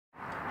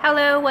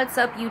Hello, what's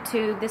up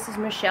YouTube? This is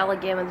Michelle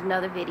again with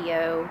another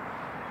video.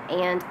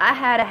 And I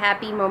had a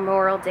happy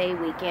Memorial Day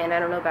weekend.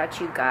 I don't know about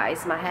you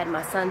guys. I had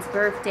my son's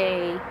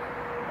birthday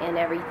and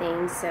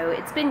everything, so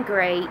it's been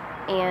great.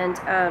 And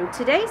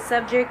today's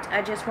subject,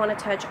 I just want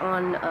to touch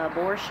on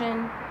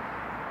abortion.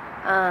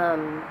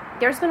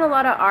 There's been a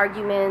lot of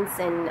arguments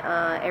and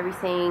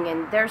everything,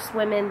 and there's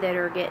women that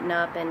are getting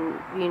up and,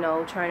 you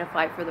know, trying to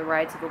fight for the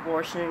rights of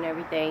abortion and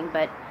everything,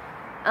 but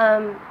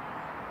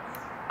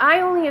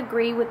I only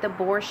agree with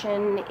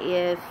abortion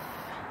if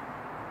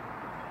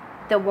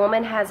the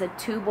woman has a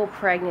tubal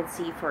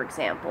pregnancy, for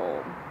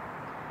example.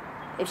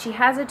 If she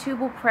has a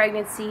tubal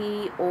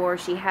pregnancy, or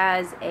she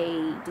has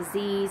a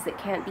disease that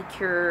can't be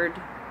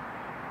cured,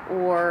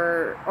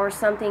 or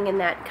something in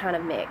that kind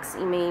of mix.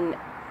 I mean,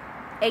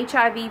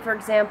 HIV, for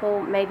example,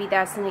 maybe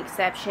that's an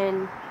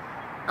exception.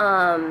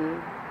 I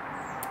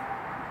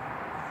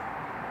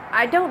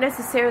don't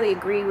necessarily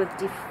agree with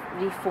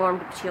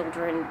deformed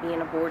children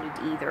being aborted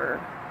either.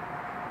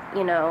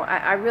 You know,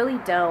 I really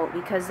don't,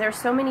 because there's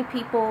so many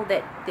people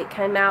that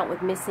come out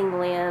with missing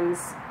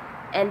limbs,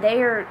 and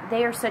they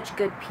are such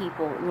good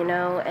people, you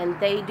know, and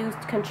they do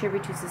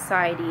contribute to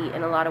society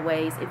in a lot of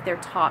ways if they're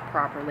taught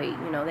properly.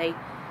 You know, they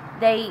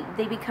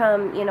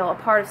become, you know, a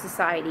part of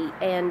society.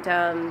 And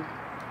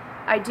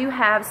I do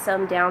have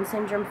some Down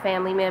syndrome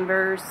family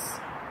members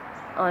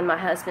on my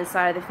husband's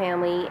side of the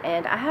family,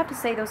 and I have to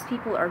say those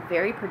people are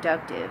very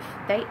productive.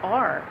 They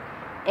are,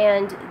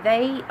 and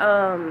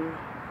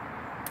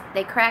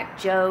they crack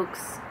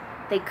jokes,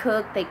 they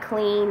cook, they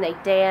clean, they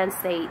dance,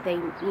 they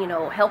you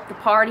know, help the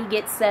party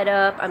get set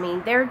up. I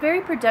mean, they're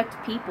very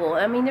productive people.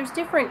 I mean, there's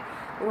different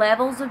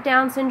levels of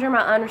Down syndrome.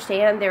 I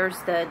understand there's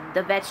the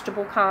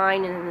vegetable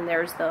kind, and then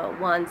there's the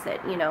ones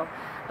that, you know,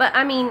 but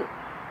I mean,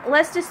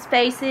 let's just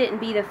face it and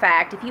be the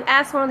fact. If you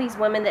ask one of these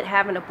women that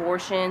have an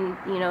abortion,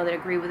 you know, that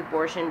agree with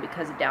abortion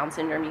because of Down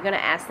syndrome, you're going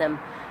to ask them,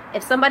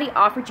 if somebody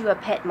offered you a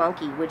pet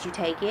monkey, would you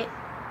take it?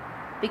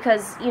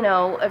 Because, you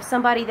know, if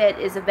somebody that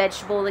is a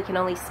vegetable that can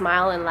only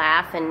smile and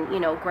laugh and,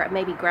 you know,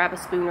 maybe grab a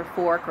spoon or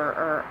fork,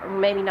 or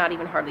maybe not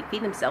even hardly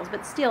feed themselves,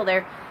 but still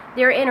they're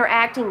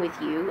interacting with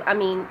you. I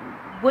mean,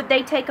 would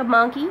they take a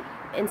monkey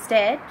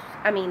instead?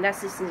 I mean,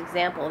 that's just an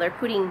example.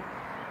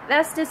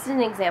 That's just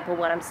an example of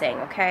what I'm saying,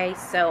 okay?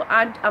 So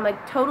I'm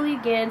totally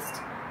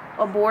against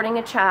aborting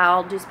a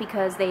child just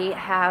because they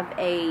have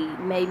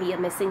maybe a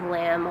missing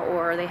limb,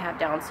 or they have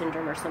Down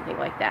syndrome or something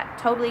like that.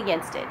 Totally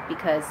against it,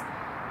 because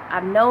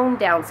I've known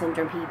Down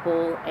syndrome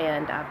people,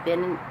 and I've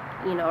been,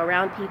 you know,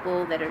 around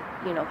people that are,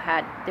 you know,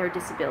 had their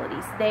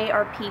disabilities. They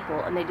are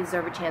people, and they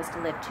deserve a chance to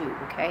live too,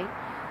 okay?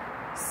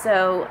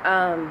 So,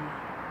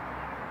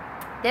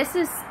 this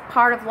is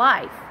part of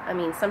life. I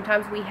mean,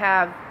 sometimes we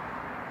have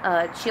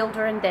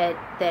children that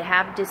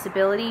have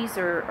disabilities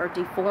or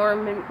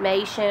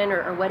deformation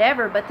or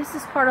whatever, but this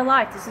is part of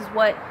life. This is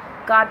what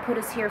God put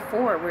us here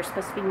for. We're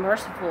supposed to be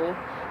merciful,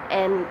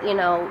 and, you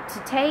know, to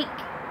take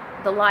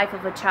the life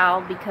of a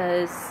child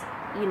because,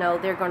 you know,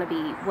 they're going to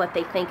be what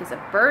they think is a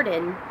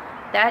burden,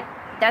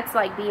 that's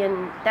like being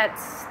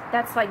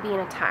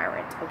a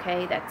tyrant,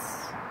 okay?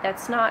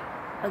 That's not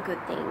a good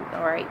thing,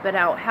 all right? But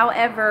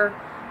however,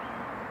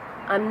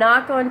 I'm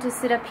not going to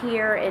sit up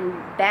here and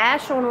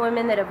bash on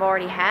women that have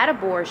already had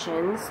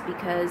abortions,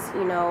 because,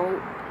 you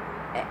know,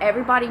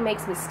 everybody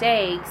makes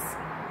mistakes.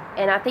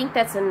 And I think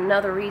that's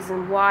another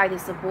reason why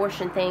this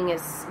abortion thing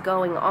is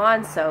going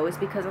on is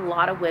because a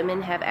lot of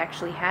women have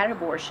actually had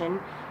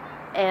abortion,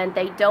 and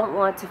they don't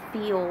want to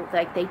feel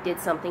like they did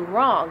something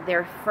wrong.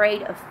 They're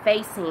afraid of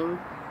facing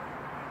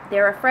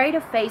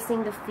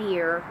the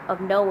fear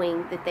of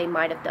knowing that they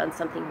might have done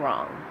something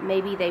wrong.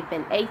 Maybe they've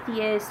been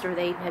atheist, or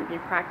they have been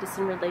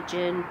practicing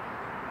religion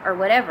or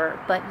whatever.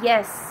 But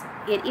yes,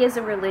 it is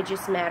a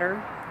religious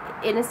matter.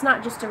 And it's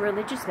not just a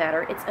religious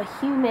matter, it's a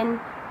human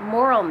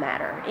moral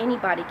matter.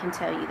 Anybody can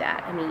tell you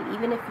that. I mean,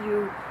 even if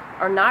you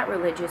are not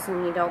religious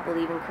and you don't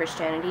believe in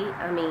Christianity,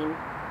 I mean,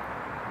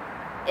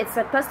 it's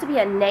supposed to be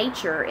a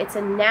nature. It's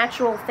a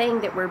natural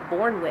thing that we're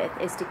born with,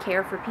 is to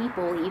care for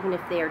people even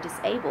if they are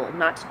disabled,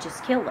 not to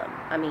just kill them.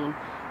 I mean,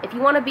 if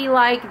you want to be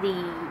like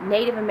the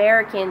Native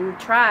American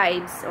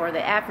tribes or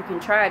the African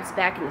tribes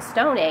back in the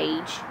Stone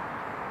Age,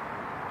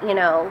 you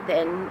know,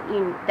 then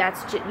you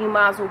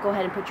might as well go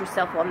ahead and put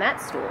yourself on that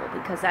stool,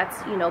 because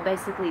that's, you know,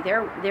 basically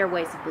their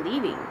ways of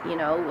believing, you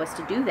know, was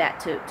to do that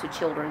to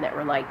children that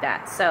were like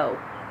that. So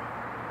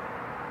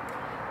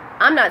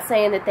I'm not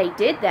saying that they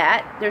did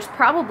that. There's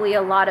probably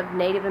a lot of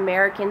Native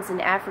Americans and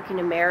African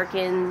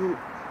Americans,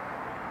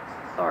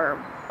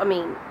 I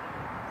mean,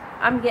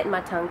 I'm getting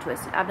my tongue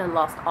twisted. I've done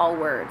lost all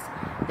words.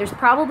 There's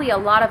probably a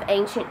lot of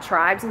ancient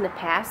tribes in the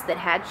past that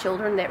had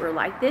children that were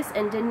like this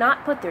and did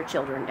not put their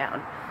children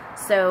down.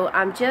 So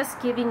I'm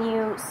just giving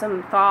you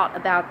some thought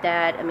about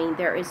that. I mean,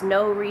 there is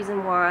no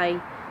reason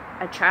why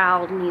a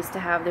child needs to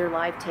have their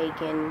life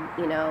taken.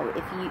 You know,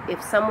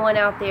 if someone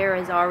out there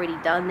has already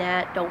done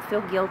that, don't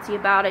feel guilty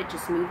about it.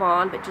 Just move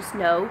on, but just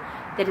know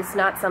that it's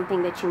not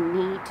something that you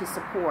need to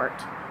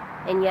support.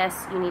 And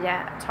yes, you need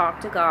to talk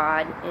to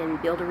God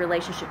and build a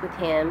relationship with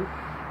Him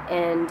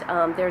And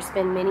there's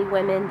been many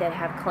women that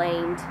have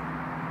claimed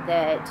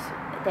that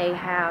they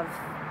have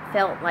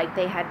felt like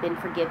they had been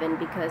forgiven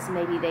because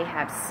maybe they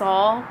have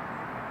saw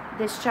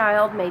this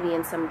child, maybe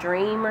in some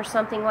dream or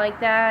something like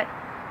that.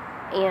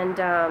 And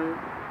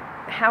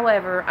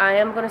however, I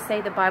am going to say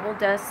the Bible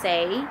does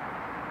say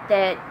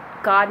that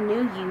God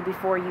knew you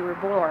before you were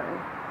born.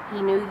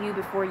 He knew you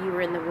before you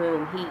were in the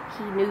womb.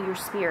 He knew your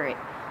spirit.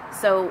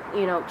 So,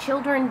 you know,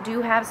 children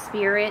do have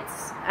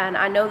spirits, and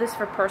I know this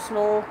for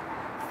personal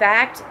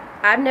fact.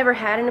 I've never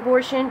had an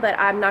abortion, but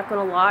I'm not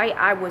going to lie,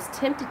 I was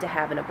tempted to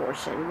have an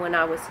abortion when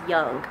I was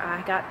young.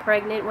 I got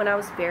pregnant when I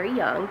was very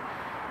young,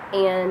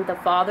 and the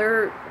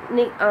father,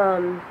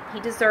 he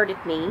deserted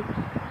me,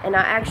 and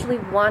I actually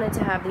wanted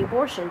to have the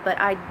abortion, but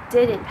I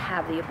didn't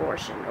have the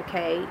abortion,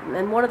 okay?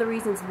 And one of the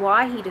reasons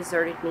why he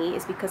deserted me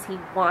is because he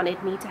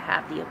wanted me to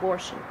have the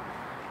abortion.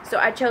 So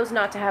I chose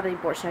not to have the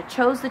abortion. I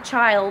chose the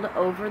child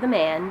over the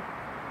man,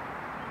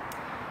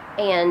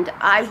 and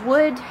I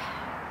would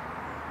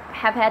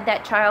have had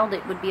that child.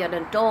 It would be an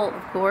adult,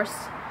 of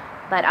course,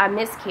 but I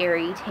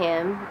miscarried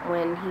him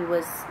when he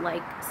was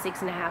like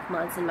 6.5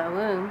 months in my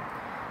womb.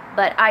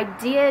 But I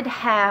did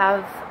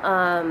have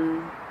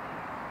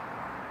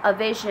a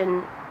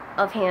vision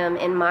of him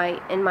in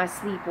my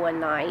sleep one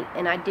night,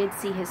 and I did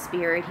see his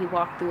spirit. He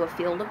walked through a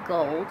field of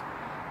gold,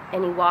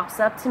 and he walks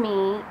up to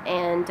me,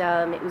 and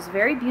it was a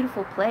very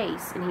beautiful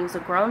place, and he was a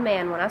grown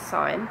man when I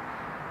saw him,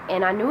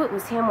 and I knew it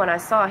was him when I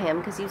saw him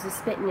because he was a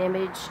spitting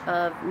image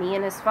of me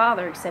and his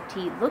father, except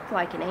he looked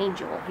like an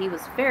angel. He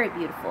was very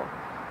beautiful.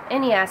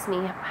 And he asked me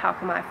how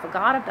come I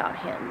forgot about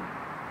him,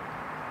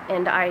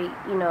 and I,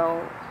 you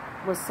know,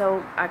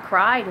 I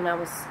cried, and I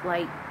was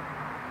like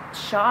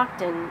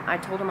shocked, and I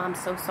told him, I'm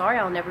so sorry,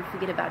 I'll never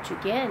forget about you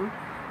again.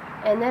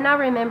 And then I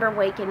remember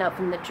waking up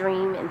from the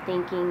dream and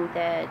thinking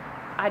that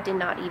I did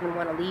not even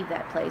want to leave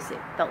that place. It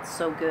felt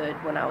so good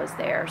when I was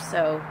there.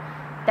 So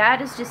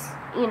that is just,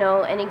 you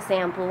know, an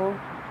example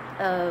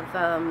of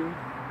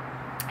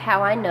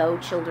how I know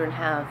children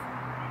have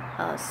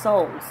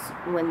souls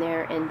when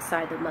they're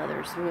inside the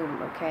mother's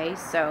womb, okay?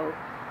 So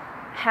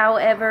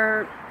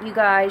however, you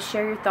guys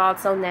share your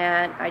thoughts on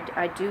that.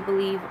 I do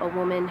believe a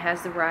woman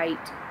has the right,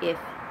 if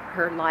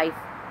her life,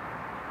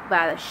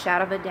 by the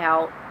shadow of a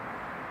doubt,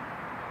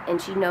 and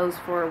she knows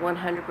for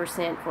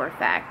 100% for a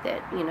fact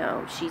that, you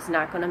know, she's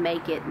not going to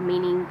make it,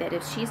 meaning that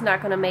if she's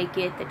not going to make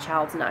it, the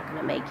child's not going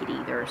to make it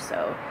either.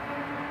 So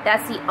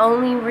that's the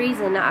only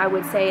reason I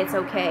would say it's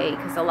okay,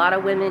 because a lot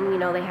of women, you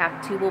know, they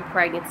have tubal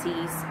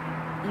pregnancies.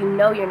 You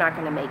know you're not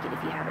going to make it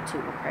if you have a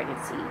tubal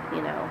pregnancy,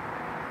 you know.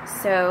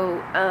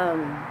 So,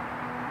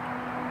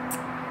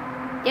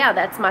 yeah,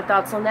 that's my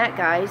thoughts on that,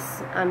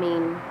 guys. I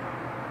mean,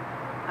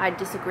 I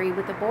disagree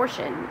with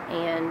abortion,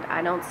 and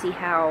I don't see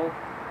how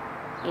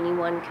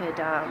anyone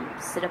could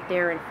sit up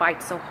there and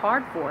fight so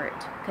hard for it,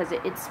 because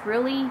it's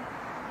really,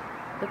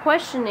 the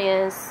question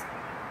is,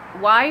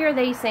 why are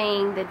they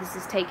saying that this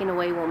is taking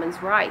away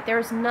women's right?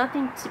 There's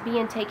nothing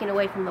being taken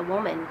away from the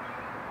woman.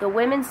 The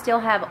women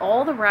still have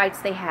all the rights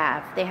they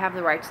have. They have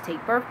the right to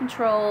take birth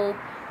control.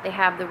 They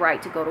have the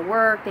right to go to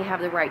work. They have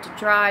the right to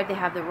drive. They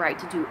have the right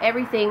to do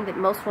everything that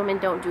most women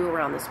don't do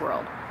around this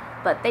world.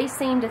 But they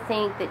seem to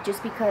think that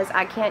just because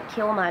I can't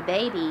kill my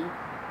baby,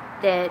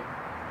 that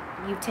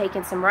you've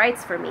taken some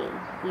rights for me,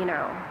 you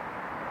know.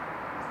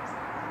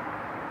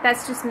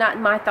 That's just not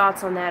my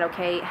thoughts on that,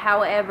 okay?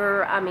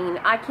 However, I mean,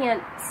 I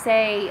can't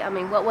say, I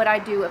mean, what would I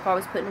do if I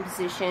was put in a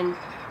position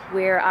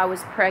where I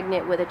was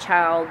pregnant with a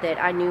child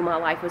that I knew my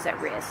life was at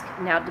risk?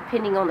 Now,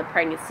 depending on the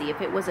pregnancy, if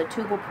it was a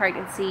tubal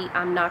pregnancy,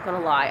 I'm not going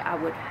to lie, I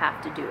would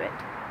have to do it.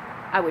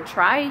 I would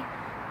try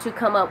to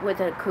come up with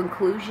a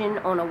conclusion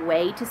on a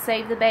way to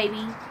save the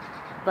baby,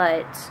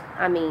 but,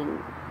 I mean,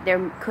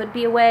 there could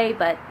be a way,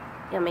 but,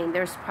 I mean,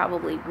 there's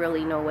probably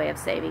really no way of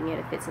saving it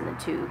if it's in the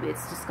tube.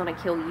 It's just going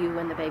to kill you,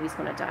 and the baby's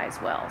going to die as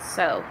well.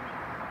 So,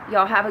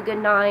 y'all have a good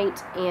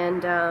night,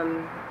 and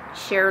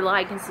share,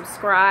 like, and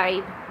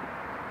subscribe.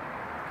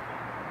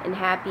 And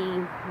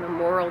happy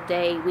Memorial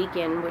Day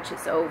weekend, which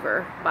is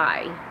over.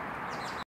 Bye.